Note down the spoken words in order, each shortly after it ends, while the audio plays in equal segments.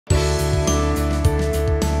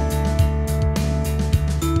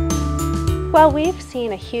Well, we've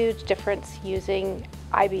seen a huge difference using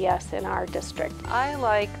IBS in our district. I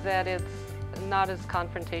like that it's not as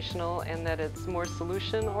confrontational and that it's more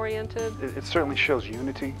solution-oriented. It certainly shows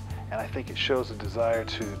unity, and I think it shows a desire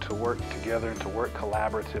to work together and to work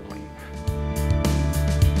collaboratively.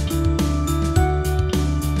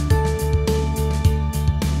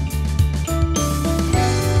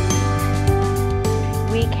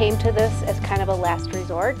 We came to this as kind of a last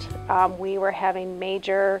resort. We were having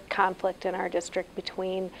major conflict in our district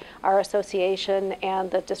between our association and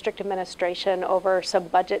the district administration over some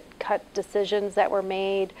budget cut decisions that were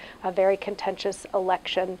made, a very contentious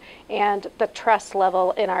election, and the trust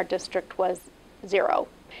level in our district was zero.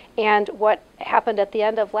 And what happened at the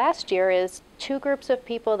end of last year is two groups of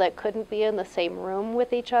people that couldn't be in the same room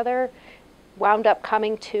with each other wound up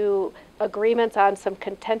coming to agreements on some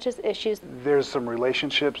contentious issues. There's some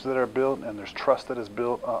relationships that are built, and there's trust that is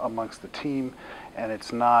built amongst the team, and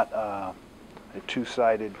it's not a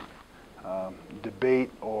two-sided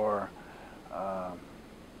debate or a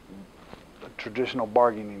traditional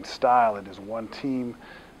bargaining style. It is one team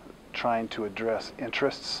trying to address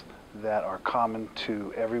interests that are common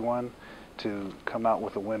to everyone to come out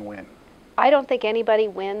with a win-win. I don't think anybody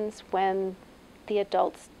wins when the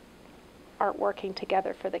adults aren't working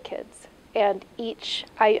together for the kids. And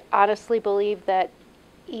I honestly believe that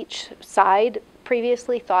each side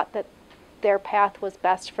previously thought that their path was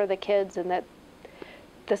best for the kids and that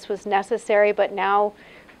this was necessary, but now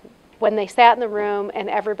when they sat in the room and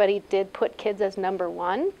everybody did put kids as number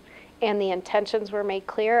one and the intentions were made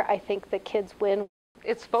clear, I think the kids win.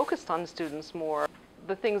 It's focused on students more.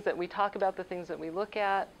 The things that we talk about, the things that we look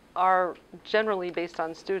at are generally based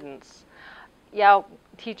on students. Yeah,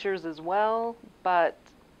 teachers as well, but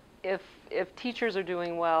if teachers are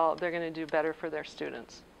doing well, they're going to do better for their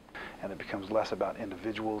students. And it becomes less about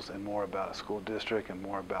individuals and more about a school district and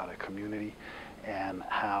more about a community and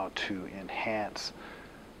how to enhance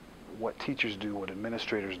what teachers do, what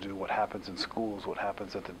administrators do, what happens in schools, what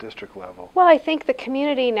happens at the district level. Well, I think the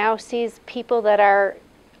community now sees people that are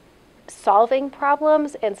solving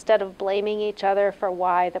problems instead of blaming each other for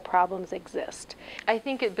why the problems exist. I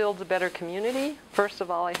think it builds a better community. First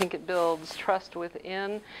of all, I think it builds trust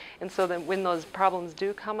within, and so that when those problems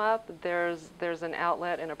do come up, there's an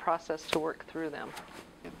outlet and a process to work through them.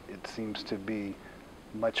 It seems to be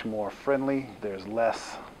much more friendly. There's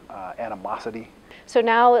less animosity. So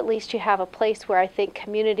now at least you have a place where I think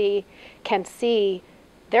community can see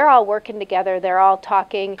they're all working together, they're all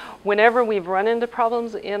talking. Whenever we've run into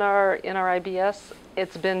problems in our IBS,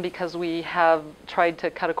 it's been because we have tried to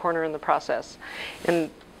cut a corner in the process. And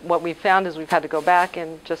what we've found is we've had to go back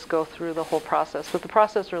and just go through the whole process, but the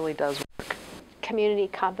process really does work. Community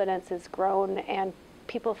confidence has grown and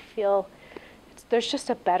people feel there's just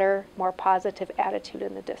a better, more positive attitude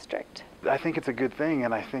in the district. I think it's a good thing,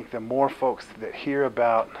 and I think the more folks that hear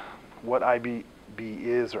about what IB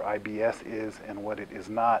is or IBS is and what it is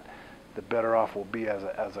not, the better off we'll be as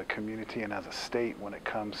a community and as a state when it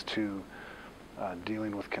comes to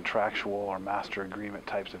dealing with contractual or master agreement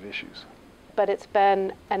types of issues. But it's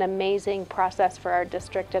been an amazing process for our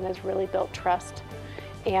district and has really built trust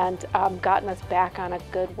and gotten us back on a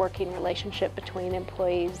good working relationship between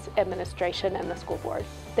employees, administration, and the school board.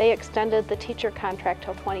 They extended the teacher contract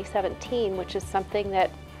till 2017, which is something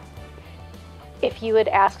that if you had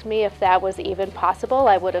asked me if that was even possible,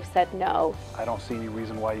 I would have said no. I don't see any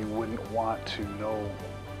reason why you wouldn't want to know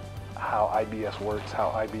how IBS works, how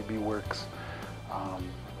IBB works,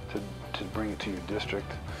 to bring it to your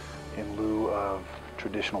district in lieu of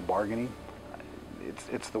traditional bargaining.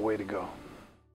 It's the way to go.